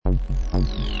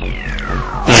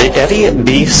The Eddie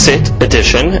B. Sit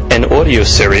edition and audio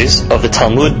series of the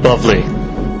Talmud Bavli.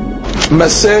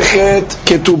 Masechet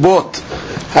Ketubot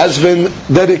has been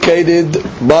dedicated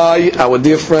by our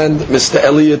dear friend Mr.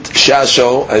 Elliot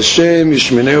Shasho. Hashem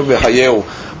Yishmeneu v'Hayeu.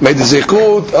 May the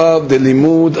zikut of the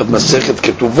limud of Masechet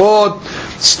Ketuvot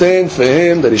stand for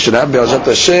him, that he should have Be'ezrat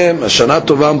Hashem Shana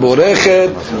Tova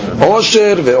Borechet,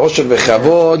 Osher ve'Osher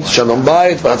ve'Chavod, Shalom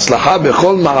Bayit v'Hatzlacha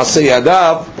b'chol ma'aseh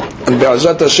yadav, and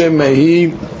Be'ezrat Hashem may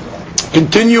he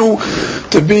continue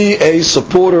to be a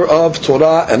supporter of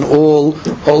Torah and all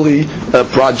holy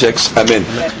projects. Amen.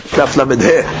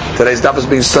 Today's daf is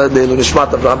being studied.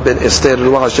 Nishmat Avraham ben Esther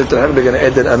Ruach Hashem Terhem Began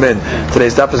Eden. Amen.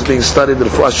 Today's daf is being studied.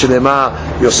 Refuah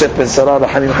Shlema Yosef ben Sarah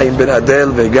Hanim Hayim ben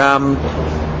Adel Vegam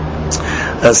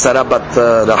Sarah bat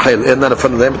Rachel. Inna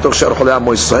nefan lehem b'tok she'ar cholei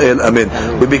amo Yisrael. Amen.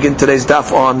 We begin today's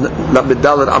daf on Lamed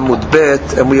Dalet Amud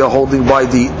Bet, and we are holding by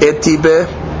the Etibe,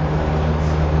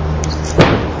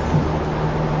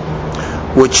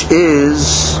 which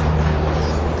is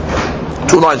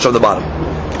 2 lines from the bottom.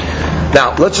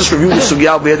 Now, let's just review the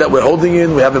sugya over here that we're holding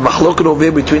in. We have a mahloket over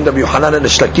here between Rabbi Yochanan and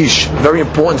Shlakish. Very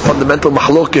important fundamental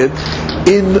mahloket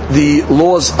in the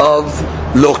laws of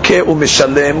lokeh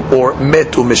u'mishalem or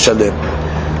met u'mishalem.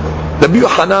 Rabbi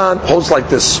Yochanan holds like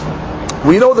this.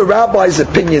 We know the rabbi's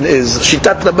opinion is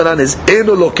Shitat Rabbanan is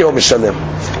eno lokeh u'mishalem,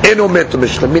 eno met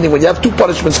u'mishalem. Meaning, when you have two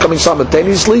punishments coming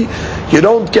simultaneously, you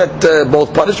don't get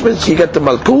both punishments. You get the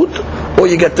malkut or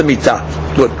you get the mitah.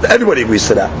 Good. Everybody agrees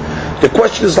to that. The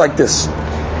question is like this: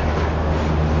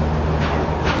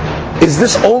 is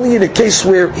this only in a case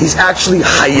where he's actually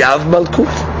hayav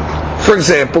malkut? For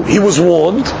example, he was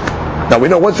warned. Now we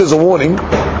know once there's a warning,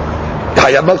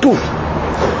 hayav malkut.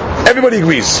 Everybody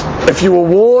agrees. If you were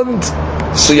warned,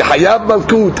 so you hayav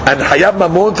malkut and hayav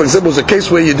mamon. For example, it was a case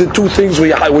where you did two things,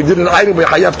 where we did an item where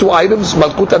you hayav two items,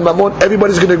 malkut and mamon.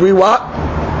 Everybody's going to agree what?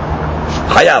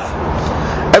 Hayav.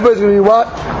 Everybody's going to agree what?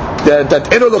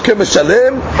 That eno lokeh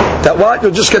mishalem. That what?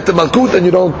 You just get the malkut and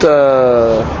you don't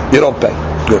pay.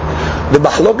 Good. The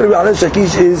mahlok Rabbi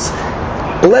Shakish is,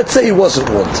 let's say he wasn't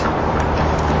warned.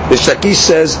 The Shakish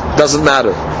says doesn't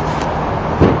matter.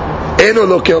 Eno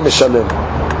lokeh mishalem.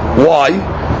 Why?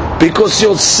 Because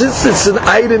since it's an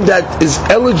item that is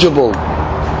eligible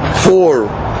for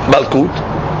malkut,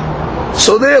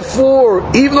 so therefore,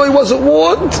 even though he wasn't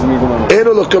warned,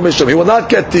 he will not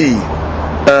get the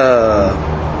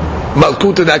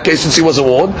malkut in that case since he wasn't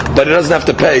warned, but he doesn't have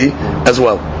to pay as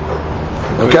well.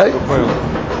 Okay?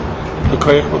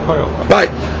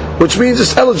 Right. Which means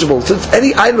it's eligible. Since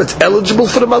any item that's eligible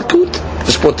for the malkut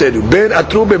is poteru. Ben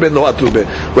atrube, ben no atrube.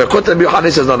 Where Kotan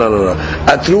Yochanan says, no.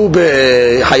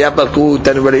 Atrube, hayab malkut,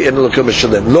 then already in the lokum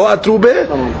mishalem. Lo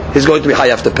atrube, he's going to be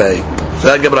hayav to pay. So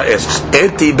that Gemara asks,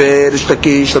 Etibe,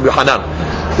 Rishtakish, Rabbi Yochanan.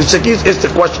 Rishtakish is the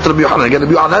question to Rabbi Yochanan. Again,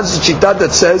 Rabbi Yochanan is a shita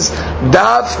that says,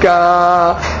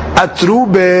 Davka,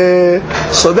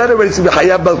 atrube. So then already it's going to be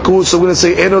hayav malkut, so we're going to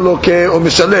say, eno lokeh or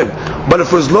mishalem. But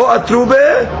if it was lo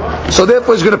atrube, so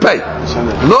therefore he's going to pay.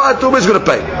 Lo atrube is going to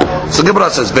pay. So Gemara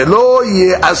says, Velo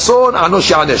ye ason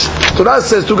anosh yanesh. So that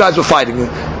says two guys were fighting.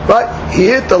 Right? He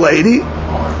hit the lady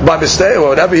by mistake or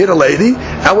whatever. He hit a lady,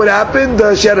 and what happened?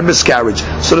 She had a miscarriage.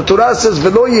 So the Torah says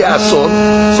Velo ye ason.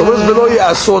 So what does Velo ye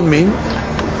ason mean?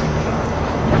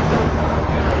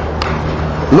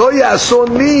 Lo ye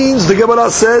ason means, the Gemara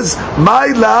says, my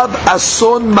love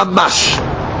ason mamash.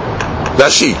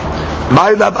 Rashi,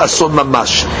 my love ason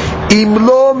mamash.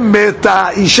 Imlo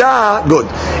meta isha. Good.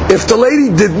 If the lady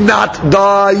did not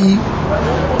die,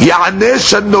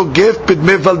 yanesh hanogef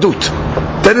b'dmei valdut,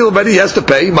 then already he has to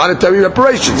pay monetary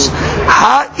reparations.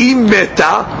 Ha'im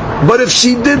meta, but if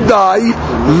she did die,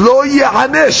 lo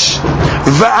yanesh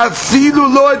va'afilu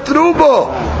lo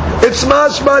etrubo. It's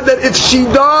mashma that if she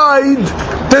died,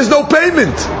 there's no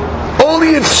payment.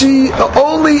 Only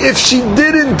if she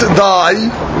didn't die,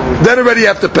 then already you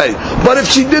have to pay. But if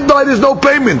she did die, there's no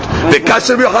payment.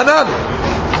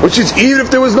 Which is even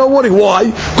if there was no warning. Why?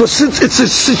 Because since it's a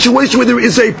situation where there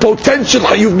is a potential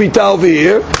hayuv mita over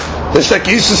here, the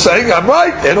Shakish is saying, I'm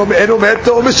right. Eno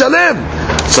meta o mishalem.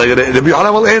 So Rabbi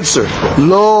Yochanan will answer,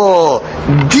 Lo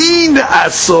din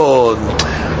ason.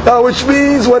 Which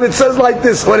means when it says like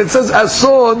this, when it says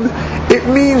ason, it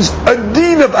means a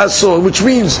din of ason, which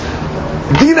means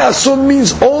din ason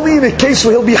means only in a case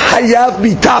where he'll be hayav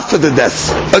mitah for the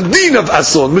death. A din of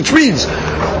ason, which means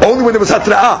only when there was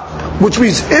hatra'ah. Which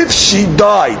means if she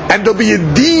died and there'll be a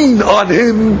din on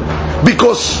him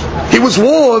because he was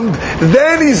warned,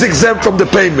 then he's exempt from the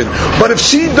payment. But if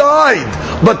she died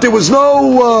but there was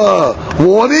no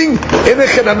warning,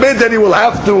 then he will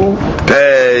have to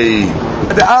pay.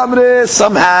 The Amre,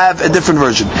 some have a different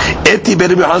version. Eti be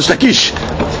Rabbi Yochanan Shakish.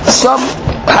 Some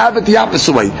have it the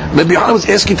opposite way. Rabbi Yochanan was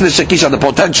asking for the Shakish on the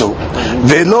potential.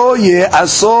 Velo ye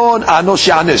ason anosh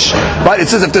yanish. Right? It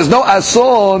says if there's no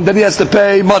ason, then he has to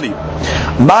pay money.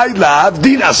 My love,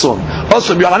 din ason.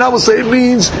 Also, Rabbi Yochanan will say it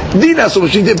means din ason,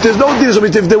 which means if there's no din ason,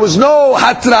 if there was no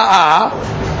hatra'ah,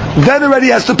 then already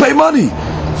has to pay money.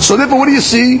 So therefore, what do you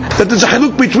see? That there's a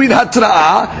haluk between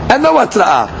hatra'ah and no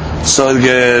hatra'ah. So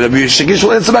Rabbi Shakish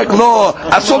will answer back, no,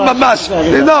 ason mamash.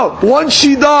 No, once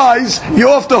she dies, you're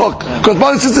off the hook. Because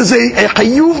one sister say a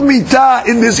chayuv mita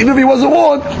in this, even if he wasn't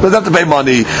warned, doesn't have to pay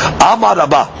money. Amar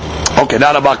Rabba. Okay,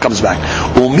 now Rabba comes back.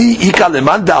 Umi ika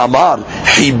lemanda amar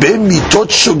hibe mitot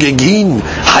shogegin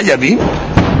hayavim.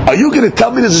 Are you going to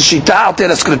tell me there's a shita out there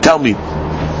that's going to tell me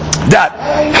that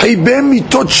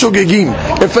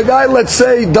if a guy, let's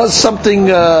say, does something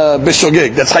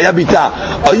b'shogeg, that's chayav bita,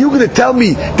 are you going to tell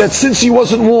me that since he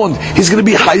wasn't warned, he's going to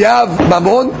be chayav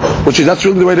mamon? Which is, that's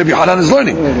really the way Rabbi Yochanan is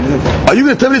learning. Are you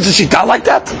going to tell me it's a shita like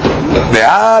that? We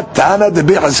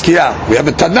have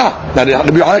a Tana. Now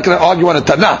Rabbi Yochanan can argue on a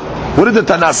Tana. What did the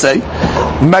Tana say?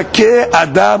 Makeh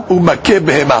adam umakeh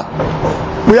behema.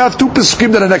 We have two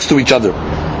pesachim that are next to each other.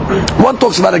 One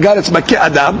talks about a guy that's makeh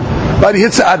adam, right? He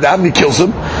hits the adam, he kills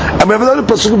him. And we have another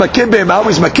person, makeh behema, who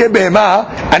is makeh behema,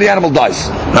 and the animal dies.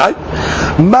 Right?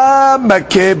 Ma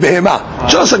makeh behema.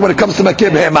 Just like when it comes to makeh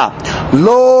behema,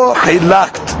 lo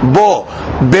hilakt bo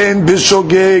ben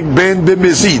b'shogeg ben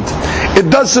b'mezid. It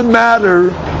doesn't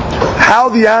matter how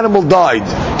the animal died.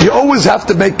 You always have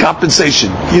to make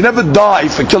compensation. You never die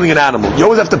for killing an animal. You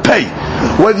always have to pay.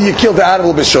 Whether you kill the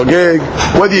animal b'shogeg,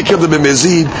 whether you kill the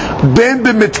b'mezid, ben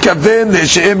b'mitkaven,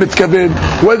 she'em mitkaven,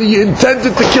 whether you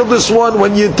intended to kill this one,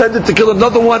 when you intended to kill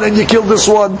another one and you killed this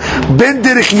one, ben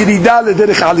derech yirida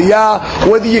le-derech aliyah,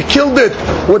 whether you killed it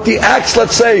with the axe,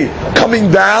 let's say,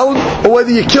 coming down, or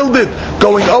whether you killed it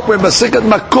going up, where masikat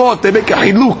makot, they make a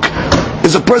hiluk.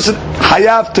 Is a person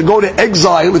hayav to go to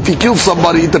exile if he kills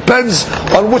somebody? It depends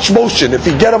on which motion. If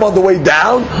you get him on the way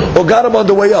down or got him on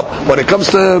the way up. When it comes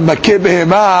to makeh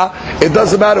behema, it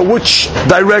doesn't matter which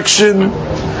direction.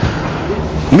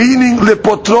 Meaning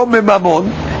lepotro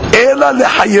memamon, ela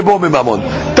lehayebo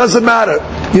memamon. Doesn't matter.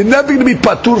 You're never going to be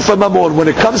patur for mamon. When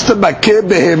it comes to makeh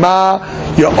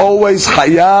behema, you're always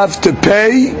hayav to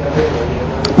pay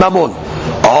mamon.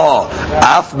 Oh,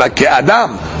 af makeh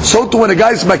adam. So too when a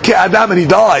guy is makeh adam and he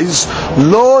dies,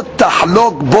 lo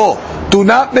tahlok bo. Do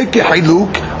not make a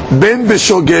hiluk ben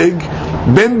b'shogeg,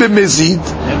 ben b'mezid,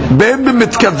 ben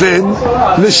b'mitkaven,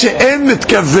 l'she'en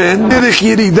mitkaven, derech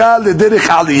yirida l'derech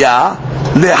aliyah,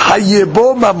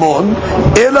 lehayebo mamon,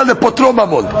 ela lepotro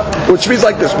mamon. Which means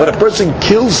like this: when a person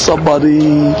kills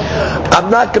somebody, I'm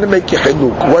not going to make a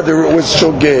hiluk whether it was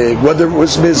shogeg, whether it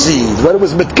was mezid, whether it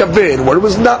was mitkaven, whether it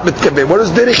was not mitkaven, whether it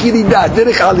was derech yirida,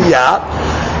 derech aliyah.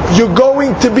 You're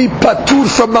going to be patur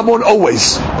from mamon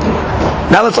always.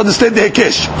 Now let's understand the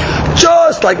hekesh.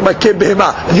 Just like makeh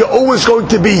behema, you're always going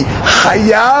to be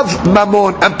chayav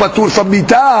mamon and patur from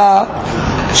mita.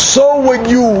 So when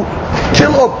you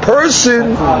kill a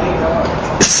person,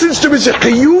 since there is a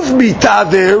chiyuv mita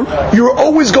there, you're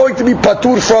always going to be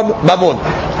patur from mamon.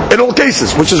 In all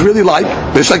cases, which is really like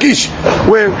Beshakish,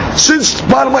 where since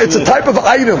bottom line, it's a type of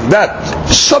item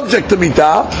that's subject to mita,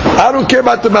 I don't care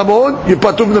about the mamon, you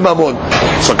patur from the mamon.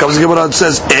 So comes the Gemara and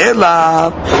says,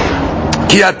 Ela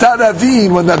ki ata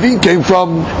Navin, when Navin came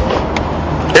from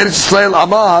Eretz Israel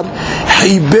Amar,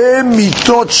 Hibe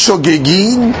mitot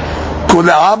shogegin,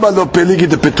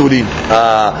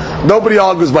 nobody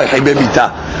argues by Hibe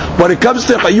mita. When it comes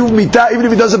to Chayuv mita, even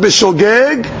if he does it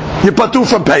b'shogeg, you patur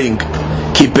from paying.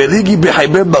 The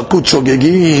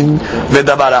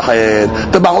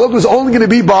Ma'alok was only going to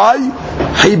be by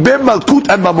Hibe Malkut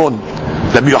and Mamon.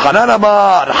 Rabbi Yochanan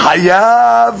Amar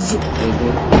Hayav.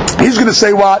 He's going to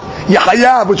say what?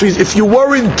 Yahayav, which means if you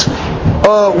weren't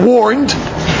warned,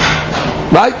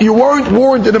 right? You weren't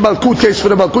warned in the Malkut case for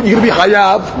the Malkut, you're going to be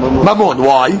Hayav Mamon.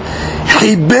 Why?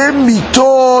 Hibe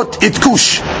mitot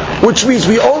itkush, which means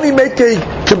we only make a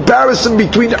comparison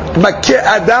between makeh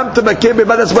adam to makeh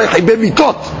behema. That's by hibe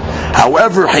mitot.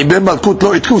 However, hibe malkut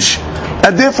lo itkush,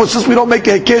 and therefore, since we don't make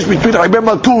a case between hibe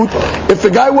malkut, if the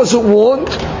guy wasn't warned,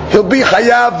 he'll be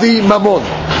chayav the mamon.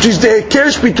 Which is the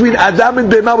case between adam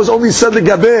and behema was only said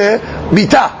legabeh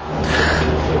mita.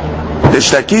 The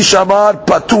Shakish Amar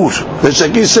Patur. The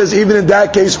Shakish says even in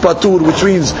that case Patur, which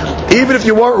means even if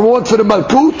you weren't warned for the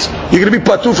Malkut, you're going to be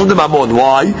Patur from the Mamon.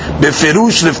 Why?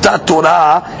 Beferush Liftat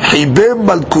Torah Hibe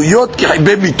Malkuyot Ki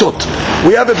Hibe Mitot.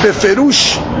 We have a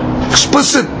Beferush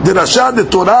explicit Dirasha in the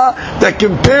Torah that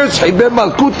compares Hibe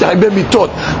Malkut to Hibe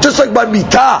Mitot. Just like by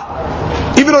Mitah,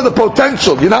 even on the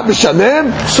potential, you're not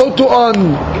mishalem, so too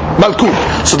on malkut.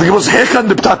 So the Gemara says, Hechan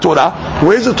depta Torah.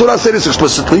 Where does the Torah say this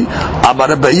explicitly? Amar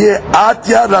Abaye,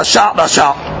 Atya Rasha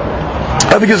Rasha.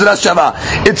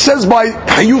 It says by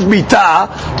Hayuv Mita,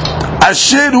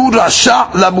 Asher hu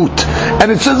Rasha Lamut.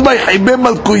 And it says by Hibem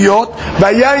Malkuyot,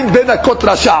 Bayain Ben Akot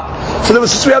Rasha. So then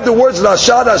since we have the words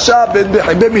Rasha, Rasha, Ben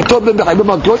Hibem Mitot, Ben Hibem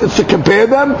Malkuyot, it's to compare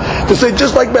them, to say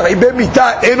just like Hibem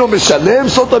Mita, Eno Mishalem,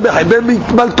 so to Hibem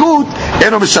Malkut,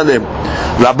 Eno Mishalem.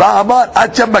 Rabba Amar,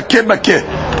 Atya Makeh Makeh.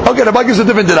 Okay, Rabba gives a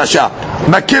different Rasha.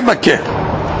 Makeh Makeh.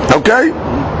 Okay?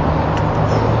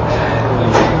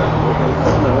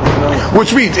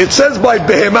 Which means, it says by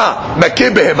Behema,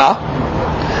 Makeh Behema,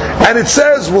 and it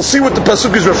says, we'll see what the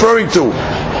Pasuk is referring to,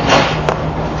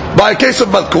 by a case of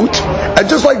Malkut, and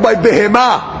just like by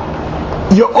Behema,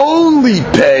 you only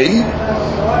pay,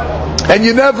 and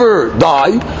you never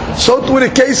die, so too in a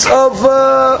case of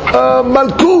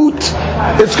Malkut,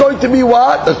 it's going to be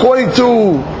what? According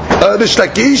to Rish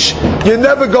Lakish, you're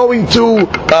never going to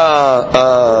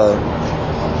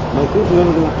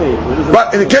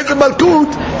right, in the case of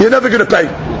Malkut, you're never going to pay.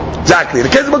 Exactly. In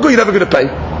the case of Malkut, you're never going to pay.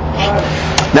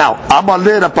 Now,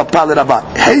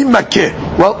 hey Makeh.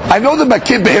 Well, I know the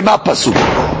Makeh Behema Pasuk,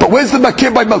 but where's the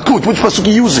Makeh by Malkut? Which Pasuk are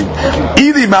you using?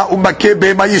 Irima Makeh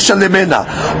Behema Yishalemena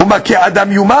Makeh Adam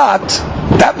Yumat.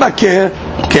 That Makeh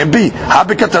can be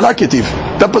Habekatala Ketiv.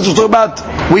 That Pasuk is talking about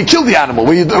we kill the animal.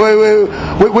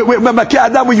 Makeh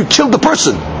Adam, where you kill the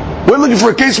person. We're looking for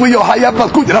a case where you're Hayab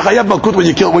Malkut. You're not Hayab Malkut when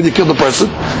you kill the person.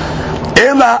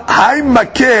 Ela Hay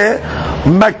Makeh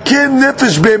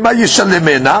Nefesh Behema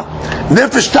Yishalemena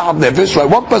Nefesh Ta'am Nefesh. Right?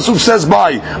 One pasuk says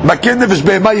by Makeh Nefesh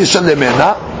Behema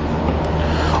Yishalemena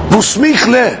Vusmich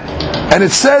Le, and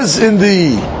it says in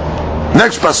the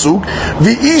next pasuk,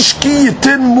 V'ish ki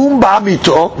yitin mum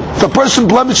ba'amito. The person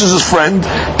blemishes his friend.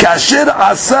 Kasher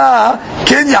asa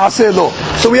ken ya'aseh lo.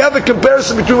 So we have a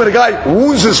comparison between when a guy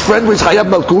wounds his friend, which is Hayab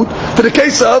Malkut, to the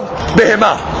case of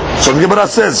Behema. So the Gemara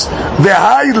says,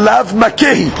 V'hai lav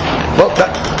makehi. Well,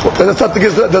 that's not the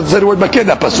Gezerah. It doesn't say the word Makeh in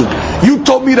that pasuk. You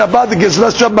told me about the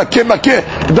Gezerah Shab Makeh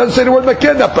Makeh. It doesn't say the word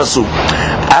Makeh in that pasuk.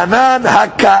 Anan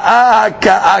haka'a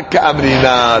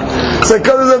ka'amrinan. So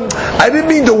I didn't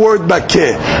mean the word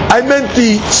Makeh. I meant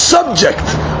the subject,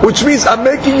 which means I'm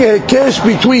making a hekesh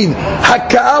between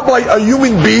haka'a by a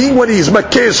human being when he's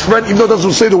Makeh's friend, even though it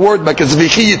doesn't say the word Makeh. It's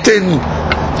v'chiyitin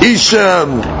ish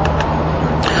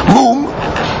mum,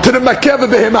 to the Makeh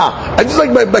Behema. And just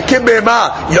like by Makeh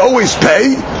Behema, you always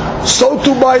pay, so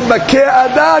too by Makeh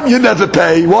Adam, you never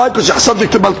pay. Why? Because you're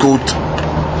subject to Malkut.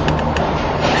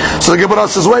 So the Gemara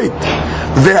says, wait.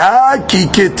 Ve'aki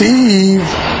ketiv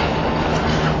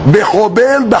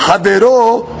bechobel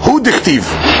b'chavero hu dichtiv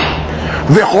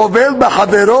vechobel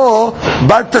b'chavero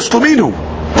bar tashtuminu.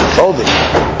 Hold it.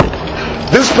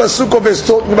 This pasuk is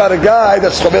talking about a guy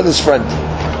that's chobel his friend.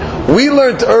 We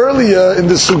learned earlier in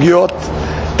the sugyot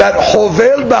that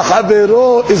Hovel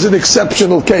B'Chavero is an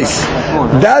exceptional case.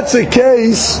 That's a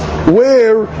case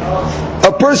where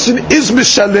a person is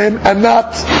Mishalem and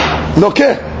not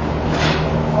Lokeh.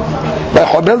 By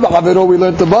Hovel B'Chavero we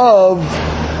learned above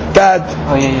that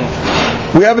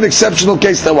we have an exceptional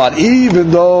case that what? Even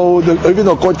though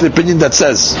according to the opinion that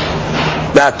says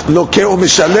that Lokeh or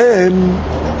Mishalem,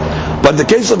 but in the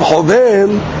case of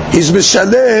Hovel, he's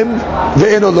Mishalem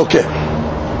ve'eno Lokeh.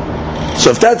 So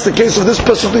if that's the case of this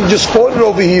person we just quoted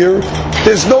over here,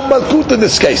 there's no malkut in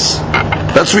this case.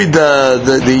 Let's read the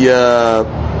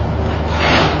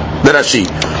Rashi.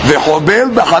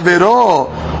 V'chobel b'chavero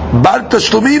bar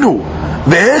tashluminu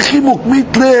ve'echi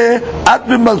mukmit le at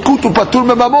b'malkut u'patur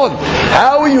memamon.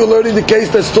 How are you learning the case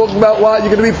that's talking about what?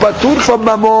 You're going to be patur from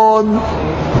mamon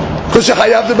because you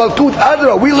chayav the malkut.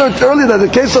 Adra, we learned earlier that the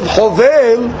case of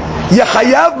chovel you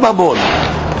chayav mamon.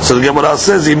 So the Gemara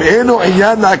says, "Im eno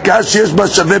inyan hakash yesh ba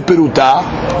shaveh peruta."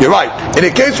 You're right. In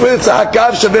a case where it's a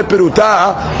hakav shaveh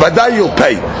peruta, vaday you'll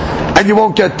pay, and you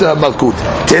won't get malkut.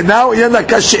 Now inyan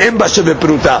hakash she'em ba shaveh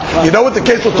peruta. You know what the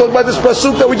case we're talking about? This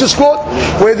pasuk that we just quote,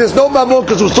 where there's no mamon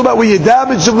because we're talking about where you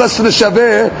damage them less than a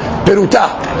shaveh peruta.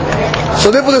 So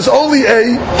therefore, there's only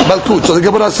a malkut. So the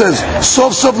Gemara says,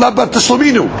 "Sof sof la bar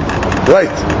tashluminu."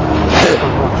 Right.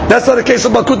 That's not a case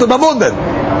of malkut and mamon then.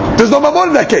 There's no mamon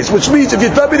in that case, which means if you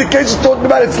tell me the case is talking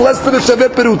about it's less than a shaveh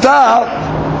peruta,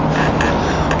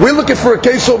 we're looking for a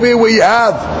case over here where you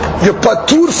have your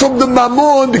patur from the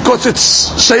mamon because it's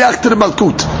shayach to the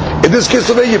malkut. In this case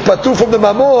over here, you patur from the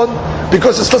mamon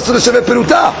because it's less than a shaveh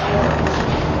peruta.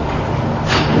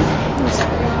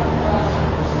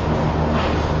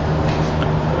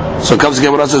 So comes the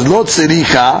Gemara says, "Lo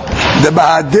tzericha de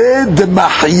ba'adeh de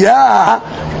mahya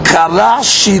kara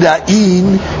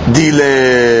shira'in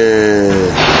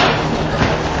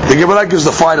The Gemara gives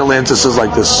the final answer, says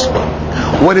like this.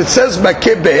 When it says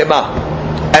makeh behema,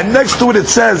 and next to it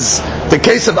says the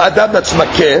case of Adam that's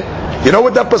makeh, you know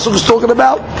what that pasuk is talking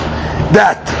about?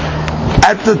 That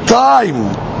at the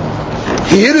time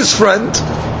he hit his friend,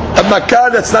 a makah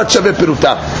that's not shaveh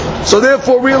peruta. So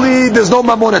therefore really there's no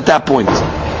mamon at that point.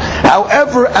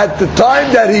 However, at the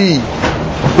time that he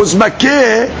was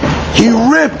makeh, he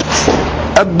ripped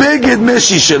a big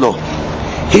meshi shelo.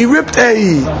 He ripped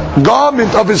a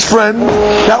garment of his friend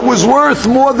that was worth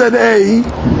more than a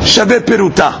shaveh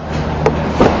peruta.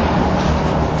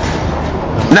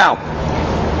 Now,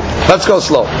 let's go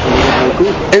slow.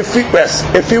 If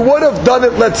he would have done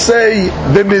it, let's say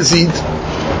b'mizid,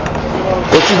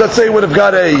 which is, let's say he would have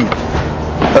got a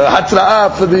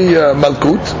hatra'ah for the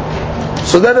malkut,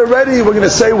 so then already we're going to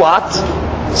say what?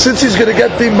 Since he's going to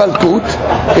get the malkut,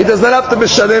 he does not have to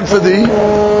mishalem for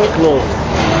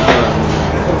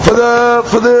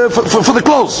the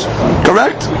clothes,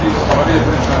 correct?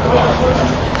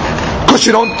 Because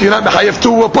you're not mechayev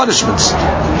two punishments.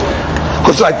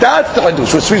 Because like that's the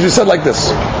hadush, which means we said like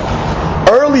this.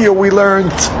 Earlier we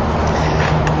learned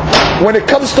when it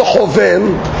comes to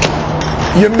chovel,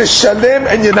 you're mishalem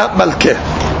and you're not malkeh.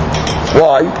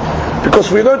 Why?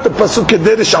 Because we learned the pasuk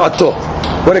kederish ato.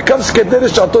 When it comes to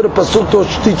kederish ato, the pasuk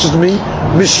teaches me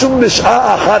mishum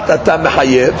mish'a achat ata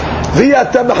mechayev,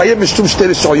 v'ata mechayev mishum shtei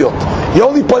rishayot. You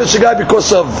only punish a guy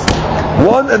because of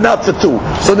one and not for two.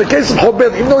 So in the case of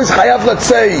chovel, even though he's chayav, let's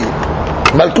say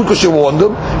malkut because you warned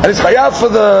him, and he's chayav for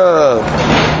the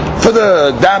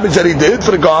damage that he did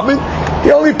for the garment,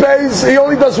 he only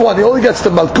does one. He only gets the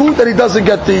malkut and he doesn't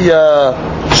get the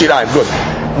shirayim. Good.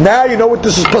 Now you know what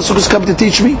this pasuk is coming to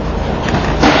teach me?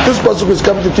 This pasuk is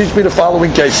coming to teach me the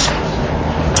following case.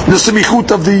 The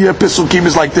semichut of the pesukim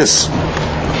is like this.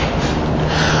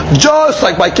 Just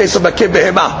like my case of makeh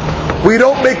behema, we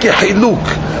don't make a hiluk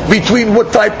between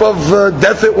what type of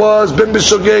death it was, ben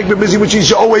b'shogeg, ben b'zi, which you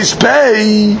should always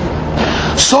pay.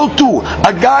 So too,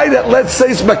 a guy that let's say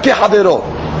is makeh havero,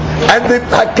 and the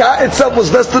hakah itself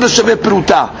was less than a shaveh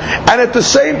peruta, and at the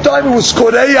same time it was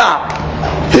koreya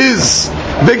his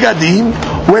begadim,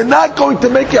 we're not going to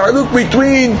make a haluk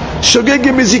between shogeg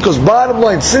and mizi, because bottom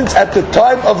line, since at the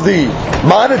time of the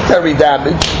monetary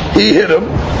damage he hit him,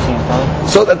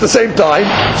 so at the same time,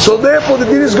 so therefore the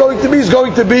din is going to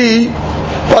be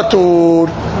patur,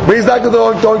 but he's not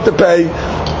going to pay.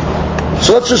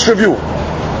 So let's just review.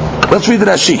 Let's read the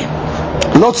Rashi.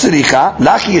 Lo tziricha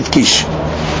lachi et kish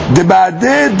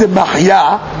debade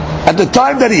debachya, at the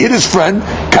time that he hit his friend,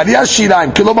 karya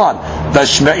shiraim kilomar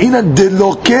vashmeina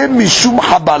deloke mishum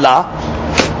habala.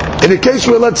 In a case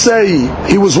where let's say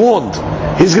he was warned,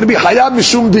 he's going to be hayab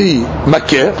mishum di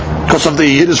makeh because of the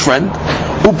he hit his friend,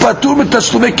 upatur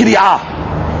mitashlume kriya,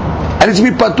 and it's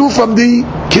be patur from the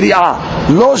kriya.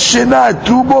 Lo shena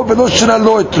etrubo velo shena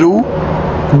lo etru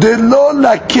delo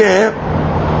lake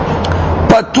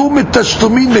patur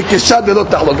mitashlumin mekesha delo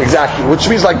tahlok. Exactly, which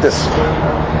means like this.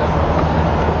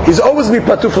 He's always be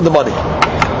patur for the money.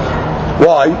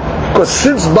 Why? Because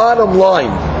since bottom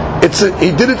line,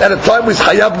 he did it at a time with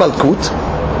hayab malkut,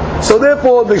 so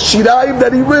therefore the shiraim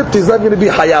that he ripped he's not going to be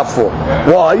hayab for.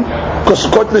 Why? Because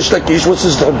according to Shtakish, what's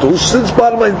his hadush? Since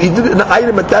bottom line he did an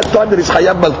item at that time that is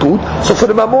hayab malkut, so for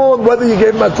the mamon, whether you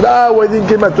gave matra, whether you didn't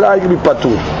give matra, you can be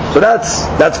patur. So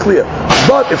that's clear.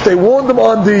 But if they warned him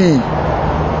on the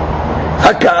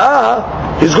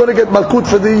haka'ah, he's going to get malkut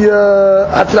for the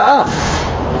hatra'ah.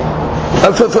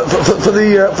 For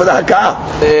the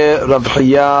haka'ah. Rav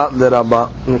Hiya l'Rabba.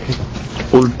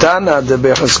 Ultana de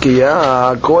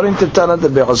Bechazkiya, according to Tana de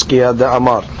Bechazkiya de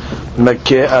Amar,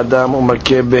 Makeh Adam u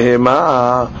Makeh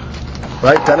Behema.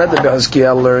 Right? Tana de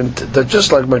Bechazkiya learned that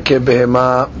just like Makeh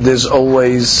Behema, there's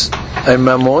always a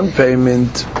mamon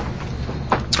payment.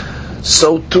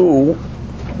 So too,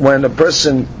 when a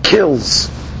person kills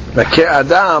Makeh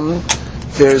Adam,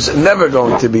 there's never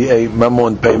going to be a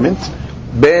mamon payment.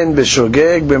 Ben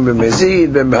b'shogeg, ben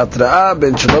b'mezid, ben b'hatra'ah,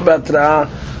 ben shelo b'hatra'ah,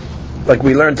 like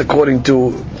we learned according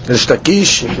to the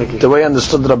Shtakish, the way I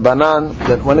understood Rabbanan,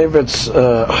 that whenever it's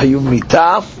hayub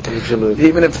mitah,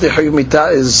 even if the hayub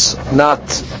mitah is not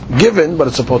given, but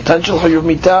it's a potential hayub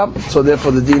mitah, so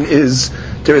therefore the deen is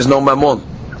there is no mamon.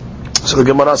 So the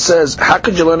Gemara says, how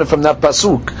could you learn it from that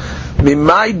pasuk?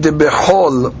 Mimai de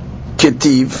bechol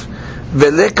ketiv. Who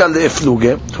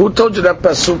told you that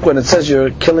pasuk when it says you're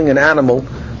killing an animal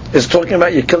is talking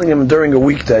about you're killing him during a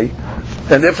weekday,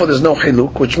 and therefore there's no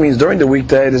chiluk, which means during the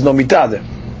weekday there's no mitah there,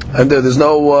 and there's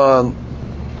no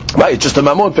right, it's just a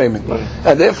mamon payment,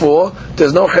 and therefore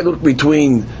there's no chiluk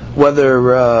between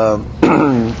whether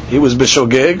he was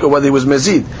b'shogeg or whether he was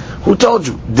mezid. Who told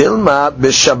you? Dilma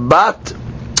b'Shabbat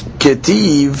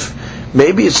ketiv.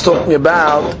 Maybe it's talking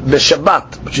about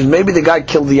b'Shabbat, which is maybe the guy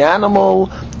killed the animal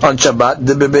on Shabbat.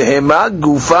 The behema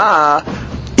gufa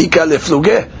ika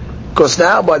lefluge. Because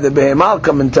now by the behema I'll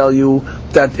come and tell you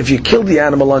that if you kill the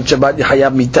animal on Shabbat, you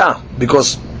hayab mitah,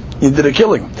 because you did a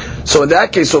killing. So in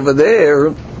that case over there,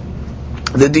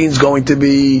 the deen's going to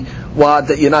be what?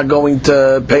 That you're not going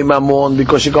to pay mamon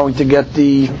because you're going to get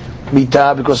the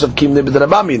mitah because of kim nebed.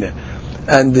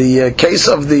 And the case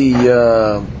of the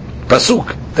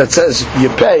pasuk that says you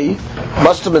pay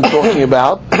must have been talking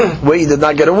about where you did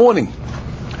not get a warning.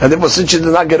 And therefore, since you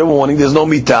did not get a warning, there's no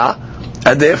mitah,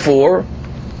 and therefore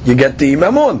you get the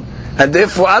mamon. And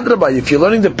therefore, adrabah, if you're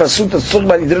learning the pasuk that's talking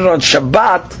about you did it on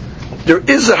Shabbat, there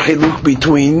is a hiluk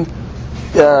between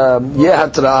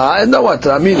hatra'ah and no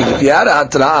hatra'ah. Meaning, if you had a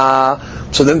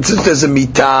hatra'ah, so then since there's a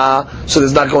mitah, so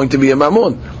there's not going to be a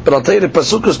mamon. But I'll tell you, the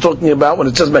pasuk is talking about when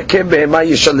it says makeh behema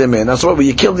yishalemen. That's why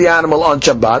you killed the animal on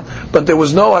Shabbat, but there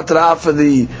was no hatra'ah for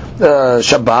the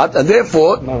Shabbat, and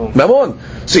therefore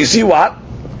mamon. So you see what?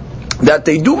 That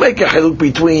they do make a hiluk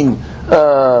between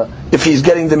if he's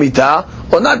getting the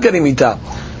mitah or not getting mitah.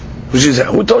 Which is,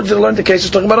 who told you to learn the case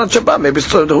is talking about on Shabbat? Maybe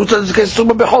it's, who told you the case is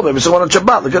talking about Behol? Maybe it's on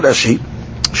Shabbat. Look at that sheet.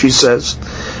 She says,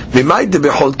 "V'may de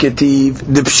Behol ketiv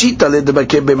de pshita le de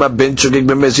bakeh b'ma ben shogeg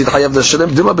b'mezid hayav de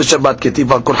shalem d'ma b'Shabbat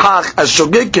ketiv al korhach as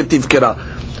shogeg ketiv kera."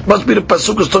 Must be the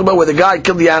pasuk is talking about where the guy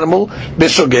killed the animal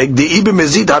b'shogeg the ibe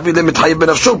mezid havi le mithayev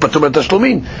benafsho patur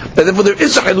b'tashlumin. And therefore there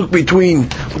is a haluk between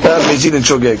mezid and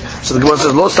shogeg. So the Gemara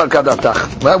says lo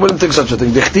stalkadatach. I wouldn't think such a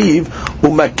thing. Dechtiv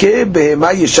umakeh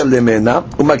behema yishalemena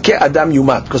umakeh adam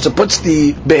yumat, because it puts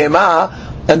the behema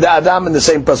and the adam in the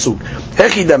same pasuk.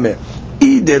 Hechidameh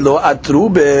idelo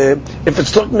atrube. If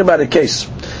it's talking about a case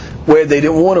where they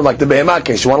didn't warn him, like the behemah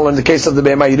case. You want to learn the case of the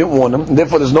behemah, you didn't warn him, and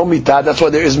therefore there's no mitah. That's why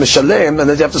there is mishalem, and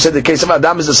then you have to say the case of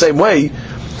Adam is the same way.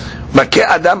 Makeh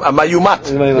Adam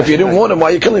amayumat. If you didn't warn him, why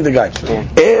are you killing the guy?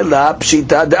 Ela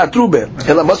pshita de atrube.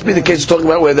 Ela must be the case talking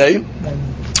about where they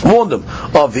warned them.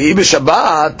 Of the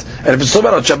Shabbat, and if it's talking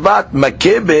about on Shabbat,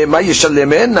 makeh behemah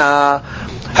yishalemena.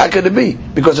 How could it be?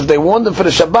 Because if they warned him for the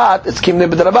Shabbat, it's kim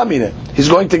nebed. He's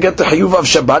going to get the Chiyuv of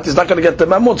Shabbat. He's not going to get the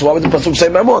Mammon. So why would the pasuk say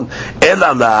Mammon?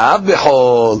 Elalav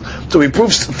b'chol. So he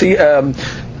proves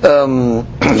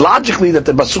logically that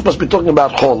the pasuk must be talking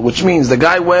about chol, which means the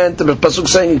guy went. The pasuk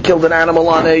saying he killed an animal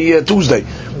on a Tuesday,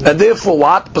 and therefore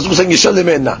what? The pasuk saying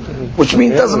yishalimena, which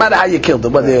means it doesn't matter how you killed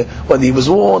him, whether he was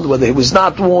warned, whether he was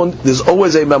not warned. There's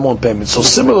always a Mammon payment. So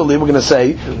similarly, we're going to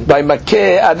say by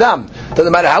makeh Adam,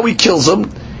 doesn't matter how he kills him.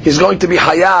 He's going to be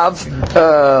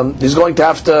hayav. He's going to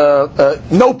have to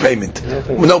no payment,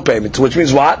 which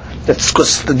means what? That's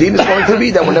because the deen is going to be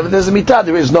that whenever there's a mitah,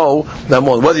 there is no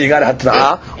mamon, whether you got a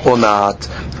hatra'ah or not.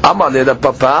 Amale the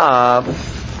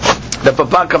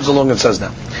papa comes along and says now,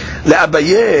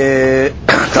 le'abaye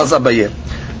tells Abaye,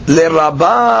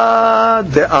 le'rabah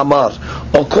de amar.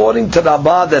 According to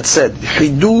Rabbah that said,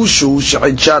 Hidushu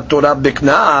she'idcha Torah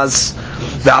b'knas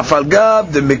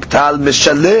ve'afalgav de miktal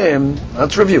mishalem.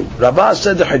 Let's review. Rabbah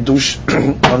said the Hidush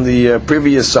on the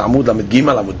previous Amud Amud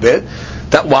Gimel Amud Bet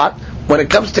that what? When it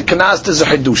comes to knas, there's a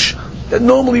Hidush that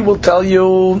normally will tell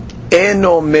you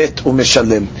eno met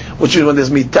u'mishalem, which is when there's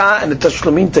mitah and the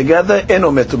tashlumin together,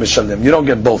 eno met u'mishalem. You don't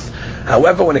get both.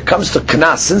 However, when it comes to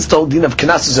knas, since the whole din of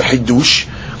knas is a Hidush,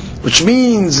 which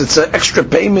means it's an extra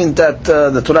payment that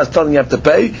the Torah is telling you have to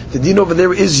pay, the din over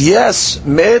there is yes,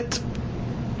 met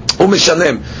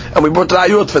u'mishalem. And we brought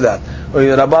rayot for that.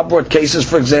 Rabbah brought cases,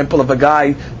 for example, of a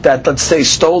guy that, let's say,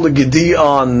 stole a gedi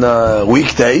on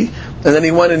weekday, and then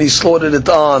he went and he slaughtered it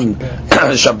on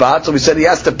Shabbat, so we said he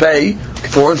has to pay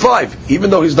 4 and 5, even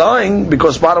though he's dying,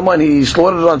 because bottom line, he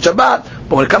slaughtered it on Shabbat.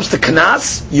 But when it comes to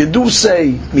knas, you do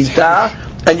say mitah,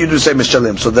 and you do say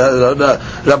mishalim. So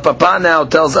the Papa now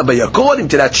tells Abaye, according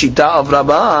to that shita of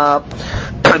Rabbah,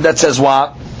 that says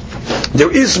what?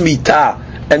 There is mitah,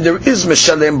 and there is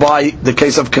mishalim by the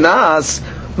case of knas,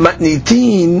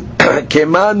 matnitin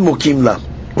keman mukimla.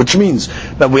 Which means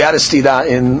that we had a stira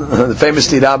in the famous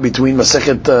stira between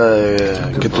Masechet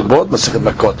Ketubot, Masechet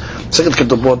Makot. Masechet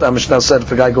Ketubot, our Mishnah said,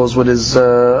 if a guy goes with his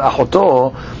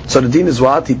achoto, so the din is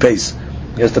what? He pays.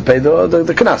 He has to pay the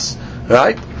knas,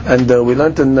 right? And we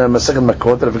learned in Masechet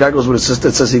Makot that if a guy goes with his sister,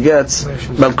 it says he gets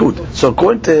Malkut. So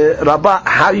according to Rabbah,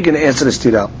 how are you going to answer the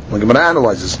stira? We're going to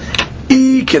analyze this.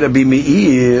 Which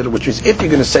means if you're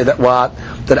going to say that what?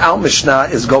 That our Mishnah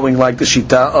is going like the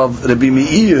shita of Rabbi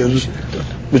Meir,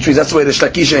 which means that's the way the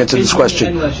Shlakish answered this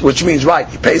question. Which means, right,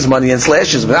 he pays money and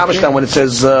slashes. But our Mishnah, when it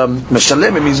says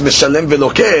Meshalem, it means Meshalem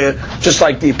velokeh, just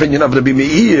like the opinion of Rabbi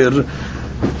Meir.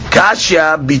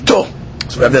 Kashya bito.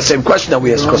 So we have the same question that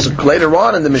we asked, because later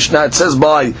on in the Mishnah it says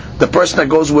by the person that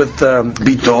goes with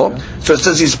bito, so it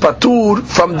says he's patur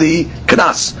from the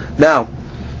knas. Now,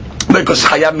 because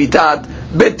hayab mitat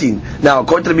betin. Now,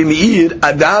 according to Rabbi Meir,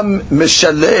 Adam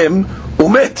mishalem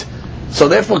umet. So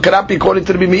therefore, cannot be according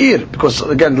to Rabbi Meir, because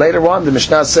again, later on the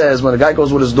Mishnah says when a guy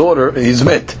goes with his daughter, he's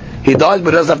met. He dies, but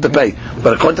he doesn't have to pay.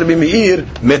 But according to Rabbi Meir,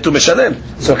 metu mishalem.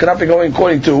 So it cannot be going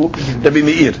according to Rabbi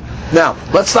Meir. Now,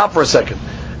 let's stop for a second.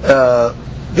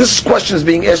 This question is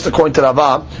being asked according to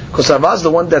Rava, because Rava is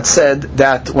the one that said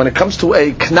that when it comes to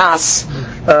a knas,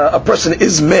 a person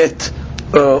is met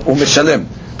u'mishalem,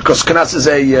 because knas is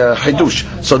a hidush.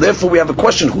 So therefore, we have a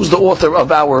question: who's the author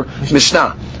of our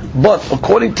Mishnah? But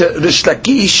according to Rish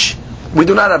Lakish, we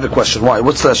do not have a question. Why?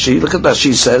 What's Rashi? Look at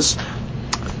Rashi says,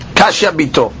 Kashya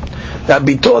bito. Now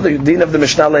bito, the deen of the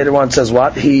Mishnah later on says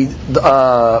what? He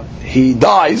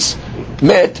dies,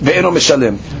 met ve'eno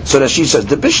mishalem. So Rashi says,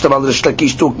 the Bishlam al Rish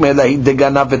Lakish tuk me'lahi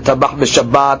degana v'tabach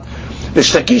b'shabbat.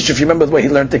 Rish Lakish, if you remember the way he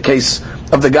learned the case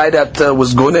of the guy that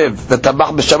was gonev, the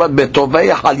tabach b'shabbat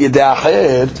betoveyah al yedei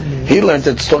acher, he learned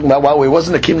it's talking about, wow, it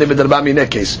wasn't a kimne b'darbami in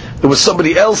that case. There was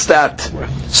somebody else that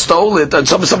stole it, and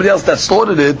somebody else that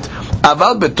slaughtered it,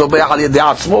 aval betoveyah al yedei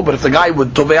atzmo, but if the guy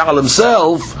would toveyah al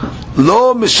himself,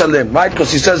 lo mishalem, right?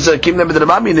 Because he says kimne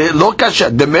b'darbami, lo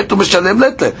kasha, demetu mishalem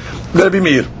letle, Rabbi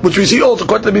Meir, which we see also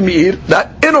according to Rabbi Meir,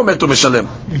 that eno metu mishalem.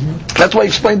 That's why he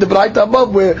explained the Braita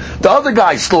above, where the other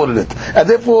guy slaughtered it, and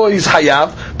therefore he's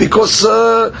hayav, because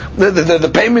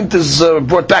the payment is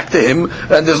brought back to him,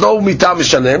 and there's no mitah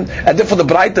mishalem, and therefore the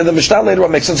Braita, the Mishnah later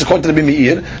on makes sense according to Rabbi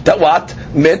Meir, that what?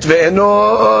 Met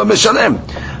ve'eno mishalem.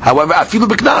 However, afilu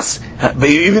b'knas,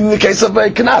 even in the case of a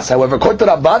knas, however, according to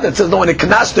Rabbah, it says no, in a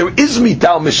knas there is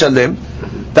mitah mishalem.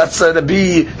 That's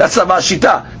Rava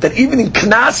Shita, that even in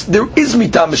Knas there is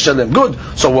mitah mishalem. Good.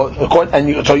 So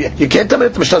you can't tell me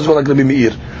that the Mishnah is going like Rabbi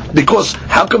Meir, because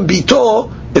how come bito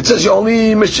it says you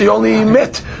only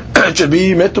met? It should be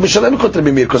metu mishalem according to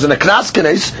Rabbi Meir, because in a Knas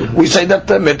case we say that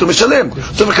metu mishalem.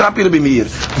 So we cannot be Rabbi Meir.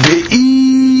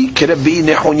 Ve'i kerebi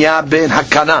Nehunya ben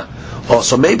Hakana. Oh,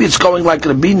 so maybe it's going like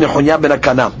Rabbi Nehunya ben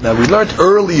Hakana. Now we learned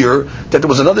earlier that there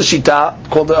was another shita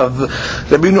called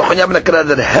Rabbi Nehunya ben Hakana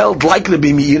that held like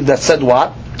Rabbi Meir, that said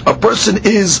what? A person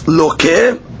is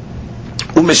lokeh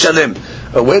u'mishalem.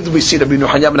 Where did we see Rabbi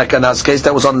Nehunya ben Hakana's case?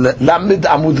 That was on Lamed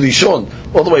Amud Rishon,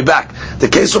 all the way back. The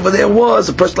case over there was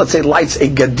a person, let's say, lights a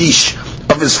gadish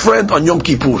of his friend on Yom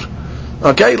Kippur.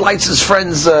 Okay, lights his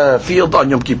friend's field on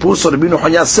Yom Kippur. So Rabbi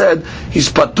Nehunya said he's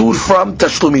patur from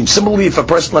tashlumin. Similarly, if a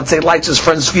person, let's say, lights his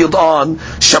friend's field on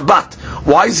Shabbat,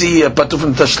 why is he patur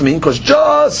from tashlumin? Because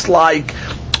just like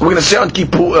we're going to say on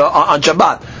Kippur, on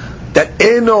Shabbat, that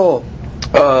eno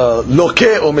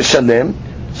lokeh or mishalem.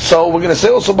 So we're going to say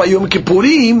also by Yom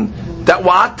Kippurim that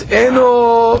what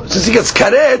eno, since he gets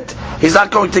karet, he's not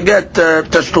going to get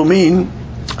tashlumin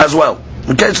as well.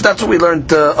 Okay, so that's what we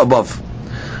learned above.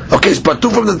 Okay, it's patur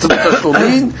from the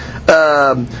tashlumin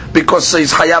because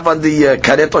he's hayav on the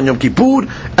karet on Yom Kippur,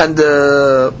 and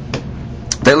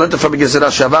they learned it from Gezerah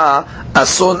Shava,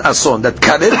 ason, that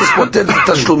karet is poter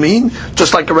tashlumin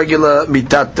just like a regular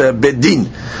mitat bedin.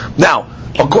 Now,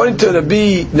 according to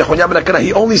Rabbi Nehunya ben Hakana,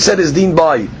 he only said his din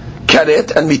by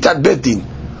karet and mitat bedin,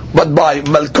 but by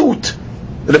malkut,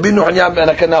 Rabbi Nehunya ben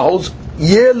Hakana holds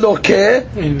ye lokeh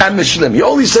and mishlim. He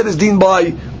only said his din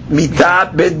by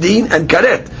mitat bedin and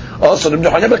karet. Also, Rabbi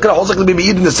Nehunya ben Hakana holds like Rabbi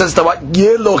Meir in the sense that what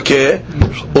ye lokeh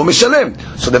or mishalem.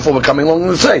 So therefore, we're coming along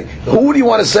and say, who do you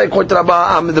want to say according to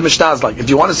Rabbi the Mishnah is like? If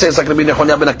you want to say it's like Rabbi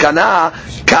Nehunya ben Hakana,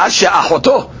 kasha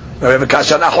achoto. We have a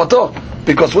kasha and achoto.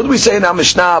 Because what do we say in our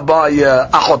Mishnah by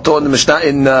achoto in the Mishnah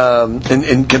in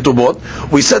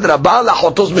Ketuvot? We said Rabba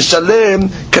achoto's mishalem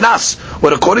knas.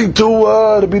 But according to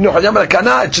Rabbi Nehunya ben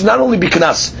Hakana, it should not only be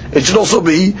knas, it should also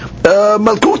be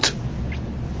malkut.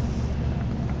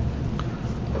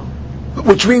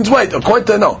 Which means, wait, according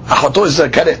to, no, achoto is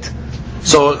karet.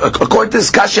 So, according to this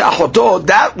kasha achoto,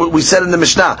 that what we said in the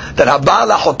Mishnah, that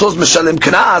habal achoto's mishalem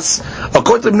knas,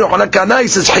 according to Ibn Hakana, he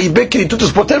says, haibek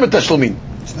kitutus poter v'tashlumin.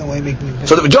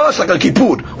 So, just like a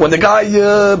Kippur, when the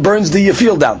guy burns the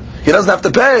field down, he doesn't have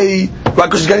to pay, right,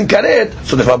 because he's getting karet.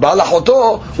 So, if habal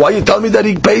achoto, why you tell me that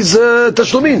he pays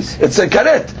tashlumin? It's a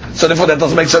karet. So, therefore, that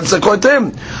doesn't make sense according to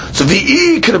him. So,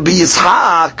 v'i could be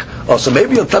Yitzhak. Oh, so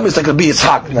maybe you'll tell me it's like Rabbi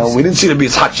Yitzhak. Now, we didn't see Rabbi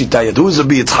Yitzhak Shita yet. Who is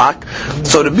Rabbi Yitzhak?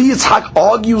 So Rabbi Yitzhak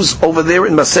argues over there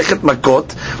in Masechet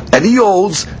Makot, and he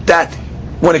holds that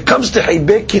when it comes to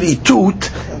Haibek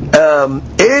Kiritut,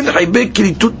 in Haibek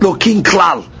Kiritut Lokin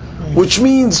Klal. which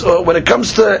means when it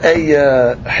comes to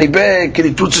a hibeh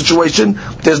kiritut situation,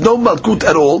 there's no malkut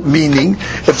at all. Meaning,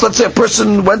 if let's say a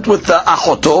person went with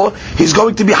achoto, he's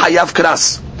going to be hayav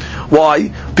kras.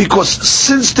 Why? Because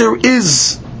since there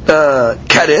is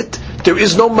karet, there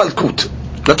is no malkut.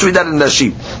 Let's read that in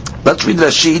Rashi. Let's read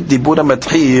Rashi. Dibura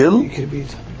matchil.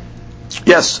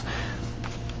 Yes.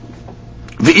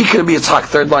 V'ikr bi Yitzchak.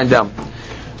 Third line down.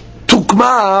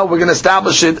 Tukma, we're going to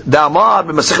establish it. Damar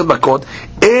b'Masechet Makot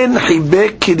en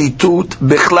hibeh kiritut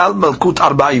bechlal malkut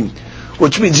 40,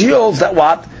 which means he holds that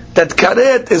what? That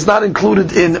karet is not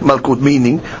included in malkut.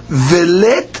 Meaning,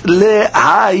 velet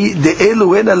lehai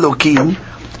de'elu hen alokim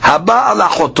haba al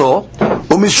achoto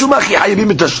u'mishum achi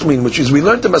hayavim mitashlumin, which means we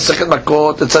learned in Masechet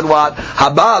Makot that said what?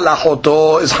 Haba al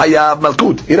achoto is hayav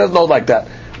malkut. He doesn't know like that.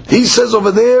 He says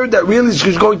over there that really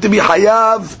is going to be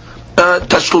hayav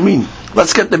tashlumin.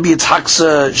 Let's get Rabbi Yitzchak's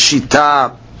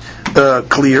shita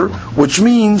clear, which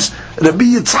means Rabbi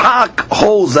Yitzchak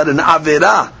holds that an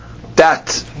avera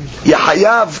that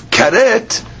yahayav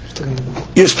karet,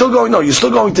 you're still going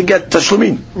to get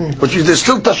tashlumin, which means there's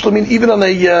still tashlumin even on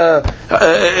a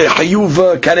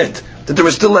hayuv karet, that there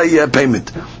is still a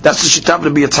payment. That's the shita of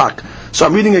Rabbi Yitzchak. So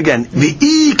I'm reading again.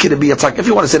 V'iki Rabbi Yitzchak. If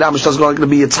you want to say that Mishnah is going to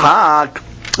Rabbi Yitzchak,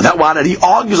 that one, and he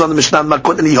argues on the Mishnah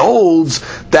Makot, and he holds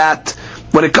that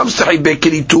when it comes to hibeh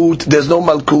kiritut, there's no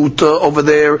malkut over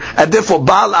there, and therefore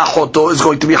Baal Achoto is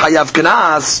going to be hayav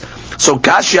knas. So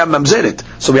Kashya Mamzeret.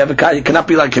 So we have it cannot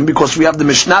be like him because we have the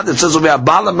Mishnah that says over here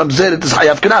Baal Mamzeret is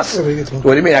hayav knas.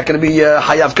 What do you mean? How can it be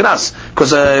hayav knas?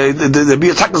 Because the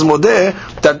Biyatzak is modeh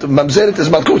that Mamzeret is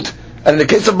malkut. And in the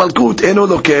case of malkut, eno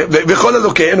loke, v'chol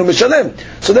loke, eno mishalem.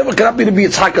 So therefore, cannot be to be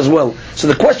Yitzchak as well. So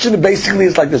the question basically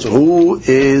is like this: who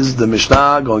is the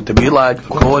Mishnah going to be like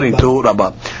according to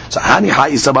Rabbah? So hani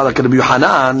hai isabah like Rabbi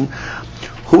Yohanan,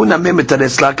 hu namim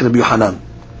etaretz like Rabbi Yohanan.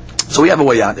 So we have a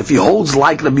way out. If he holds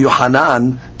like Rabbi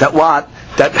Yohanan, that what?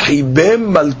 That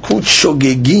hibem malkut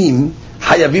shogegim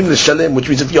hayavim l'shalem, which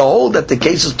means if you hold that the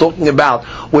case is talking about,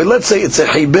 well, let's say it's a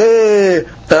hibeh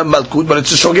malkut, but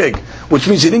it's a shogeg, which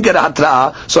means he didn't get a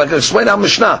hatra'ah. So I can explain our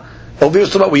Mishnah. Over here,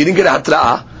 where you didn't get a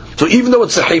hatra'ah. So even though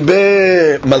it's a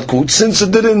hibeh malkut, since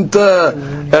it didn't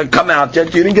come out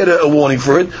yet, you didn't get a warning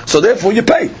for it, so therefore you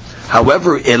pay.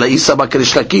 However, but if you hold like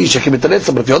Rish Lakish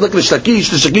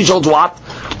holds what?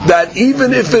 That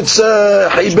even if it's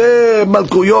hibeh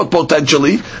malkuyot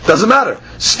potentially, doesn't matter.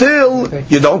 Still,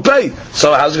 you don't pay.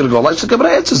 So how's it going to go? Like the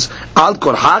Gemara answers, Al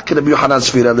Korhak Rabbi Yohanan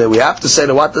Sfira there. We have to say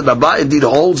that what the Rabbah indeed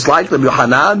holds like Rabbi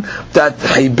Yohanan, that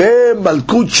hibeh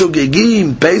malkut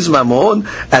shogegim pays mamon,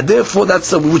 and therefore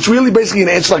that's which really basically an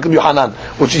answer like Rabbi Yohanan,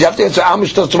 which you have to answer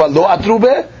Amish Tashuvah lo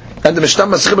atrubeh. And the Mishnah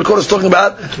Masechet Makot is talking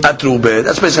about atrubeh.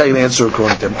 That's basically how you answer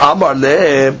according to him. Amar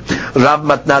le Rav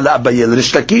Matna la Abayel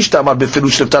Rish Lakish Tamar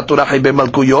befirush leftat Torah hibeh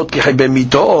malkuyot ki hibeh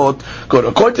mitot. Good.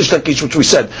 According to Rish Lakish, which we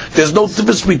said, there's no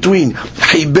difference between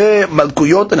hibeh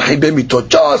malkuyot and hibeh mitot.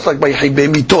 Just like by hibeh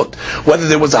mitot, whether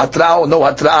there was a hatra'ah or no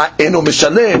hatra'ah, eno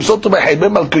mishalem. So to by hibeh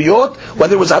malkuyot, whether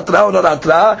there was a hatra'ah or no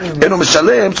hatra'ah, eno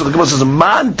mishalem. So the Gemara says,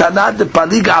 man tanad de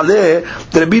palig aleh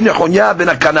de Rabbi Nechonya ben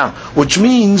Akana, which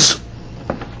means,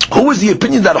 who is the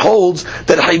opinion that holds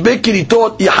that hibeh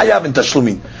kiritot yahayav in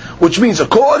tashlumin? Which means,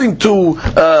 according to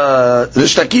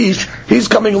Rish Lakish, he's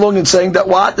coming along and saying that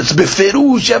what? It's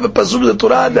beferush, you have a pasuk in the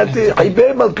Torah that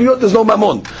hibeh malkuyot there's no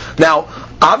mamon. Now,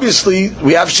 obviously,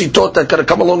 we have shitot that can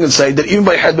come along and say that even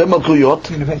by hibeh malkuyot,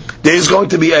 there is going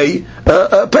to be a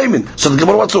payment. So the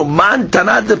Gemara wants to man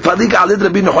tana de palig alid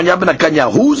Rabbi Nechonya ben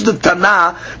Akanya. Who's the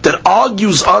tana that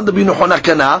argues on the Rabbi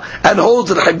Nechonya and holds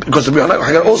that, because Rabbi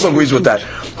Nechonya also agrees with that.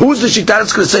 Who's the shita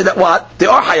that's going to say that what? They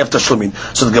are hayav tashlumin.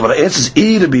 So the Gemara answers,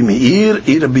 Rabbi Meir,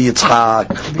 Rabbi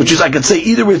Yitzchak, which is I can say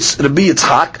either it's Rabbi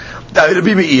Yitzchak,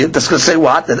 Rabbi Meir, that's going to say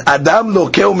what? That Adam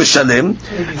lokeu mishalem,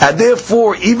 and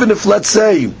therefore even if let's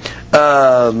say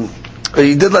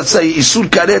he did, let's say, Isur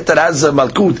Karet that has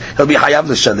Malkut, he'll be Hayav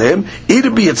L'Shalem.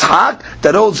 It'll be Yitzchak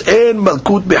that holds En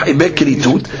Malkut B'Hibeh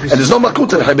Kiritut, and there's no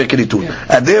Malkut in Hibeh Kiritut.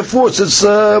 And therefore, since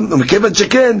Umekevan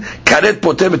Sheken, Karet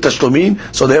Potem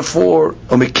Tashlumin, so therefore,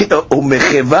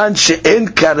 Umekevan She'en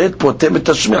Karet Potem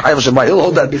Tashlumin, Hayav L'Shalem. He'll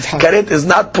hold that Karet is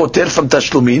not Poter from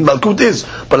Tashlumin, Malkut is,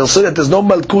 but he'll say that there's no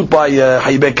Malkut by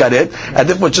Hibeh Karet, and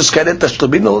therefore just Karet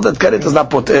Tashlumin, he'll hold that Karet is not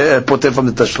Poter from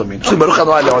the Tashlumin. Baruch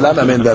Adonai Le'olam, Amen.